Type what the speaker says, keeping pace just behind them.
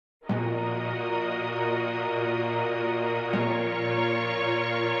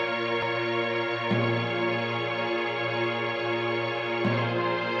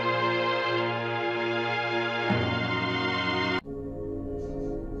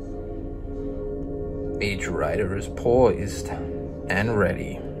Each rider is poised and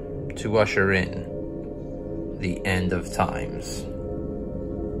ready to usher in the end of times.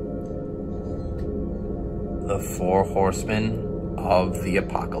 The four horsemen of the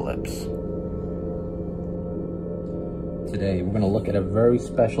apocalypse. Today we're going to look at a very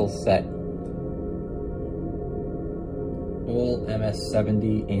special set. All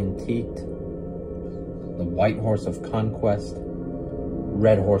MS-70 antiqued. The white horse of conquest,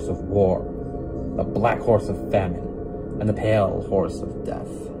 red horse of war, the black horse of famine, and the pale horse of death.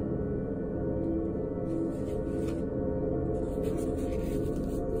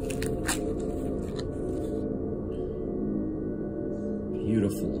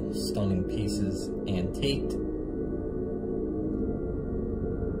 Beautiful, stunning pieces, antiqued.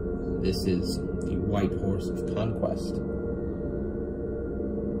 This is the white horse of conquest.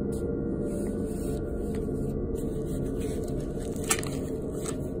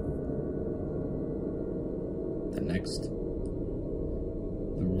 The next,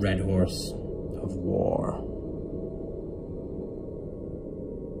 the red horse of war.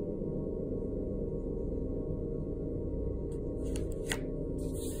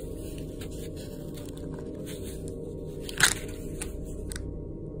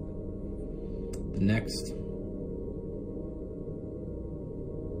 Next,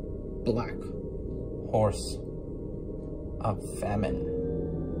 black horse of famine.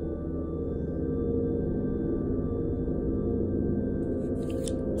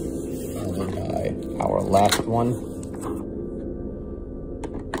 Followed by our last one,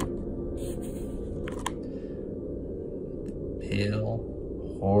 the pale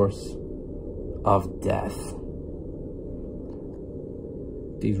horse of death.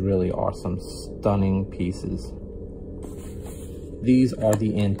 These really are some stunning pieces. These are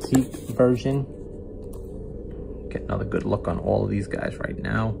the antique version. Get another good look on all of these guys right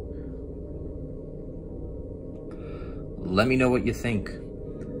now. Let me know what you think.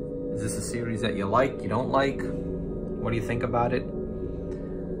 Is this a series that you like, you don't like? What do you think about it?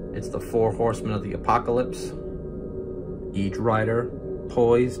 It's the four horsemen of the apocalypse. Each rider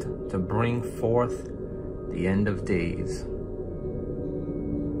poised to bring forth the end of days.